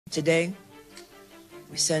Today,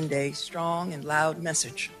 we send a strong and loud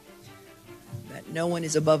message that no one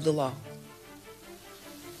is above the law,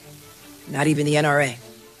 not even the NRA,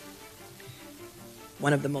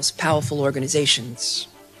 one of the most powerful organizations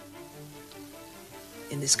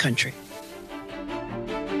in this country.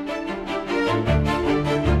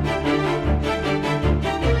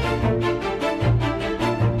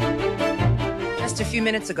 Just a few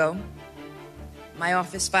minutes ago, my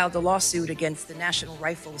office filed a lawsuit against the National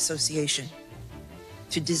Rifle Association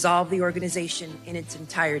to dissolve the organization in its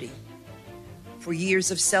entirety for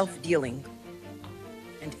years of self-dealing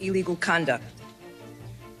and illegal conduct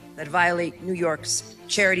that violate New York's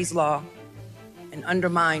charities law and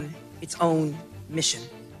undermine its own mission.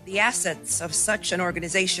 The assets of such an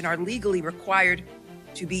organization are legally required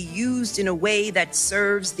to be used in a way that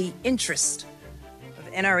serves the interest of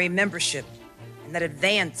NRA membership and that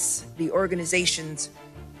advance the organization's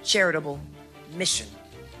charitable mission.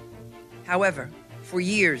 However, for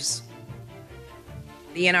years,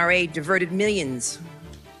 the NRA diverted millions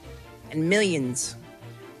and millions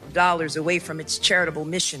of dollars away from its charitable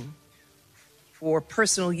mission for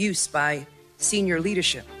personal use by senior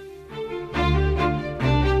leadership.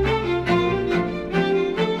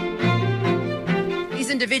 These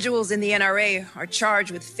individuals in the NRA are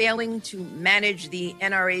charged with failing to manage the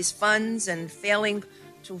NRA's funds and failing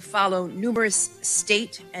to follow numerous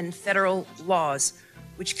state and federal laws,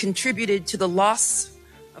 which contributed to the loss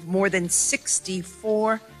of more than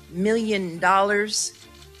 $64 million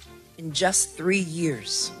in just 3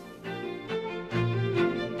 years.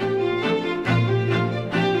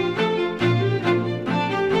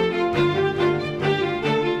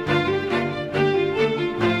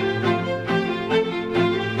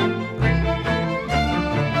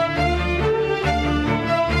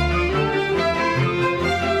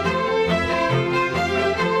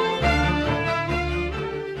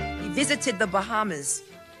 Visited the Bahamas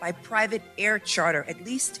by private air charter at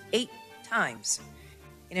least 8 times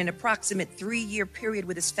in an approximate 3-year period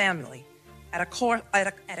with his family at a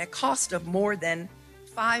cost of more than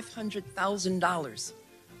 $500,000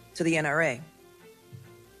 to the NRA.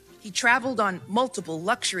 He traveled on multiple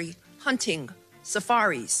luxury hunting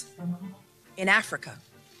safaris in Africa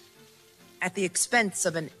at the expense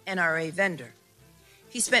of an NRA vendor.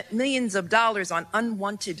 He spent millions of dollars on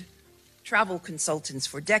unwanted travel consultants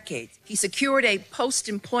for decades. He secured a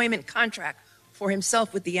post-employment contract for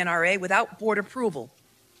himself with the NRA without board approval,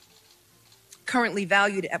 currently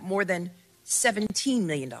valued at more than $17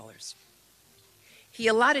 million. He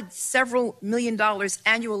allotted several million dollars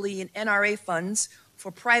annually in NRA funds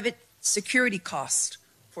for private security costs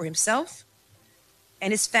for himself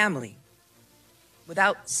and his family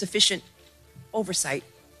without sufficient oversight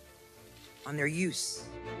on their use.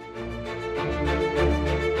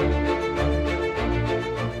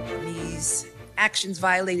 Actions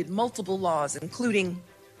violated multiple laws, including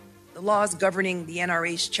the laws governing the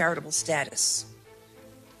NRA's charitable status,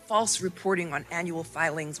 false reporting on annual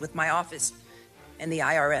filings with my office and the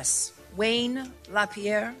IRS. Wayne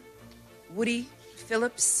LaPierre, Woody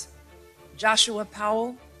Phillips, Joshua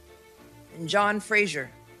Powell, and John Frazier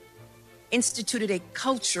instituted a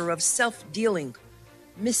culture of self-dealing,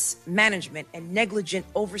 mismanagement, and negligent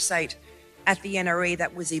oversight at the NRA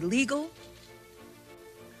that was illegal,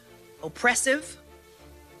 oppressive,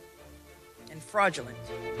 and fraudulent.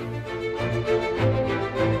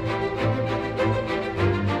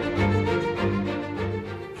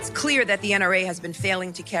 It's clear that the NRA has been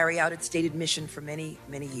failing to carry out its stated mission for many,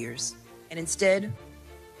 many years, and instead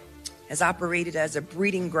has operated as a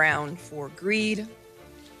breeding ground for greed,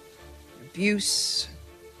 abuse,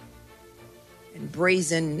 and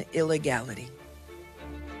brazen illegality.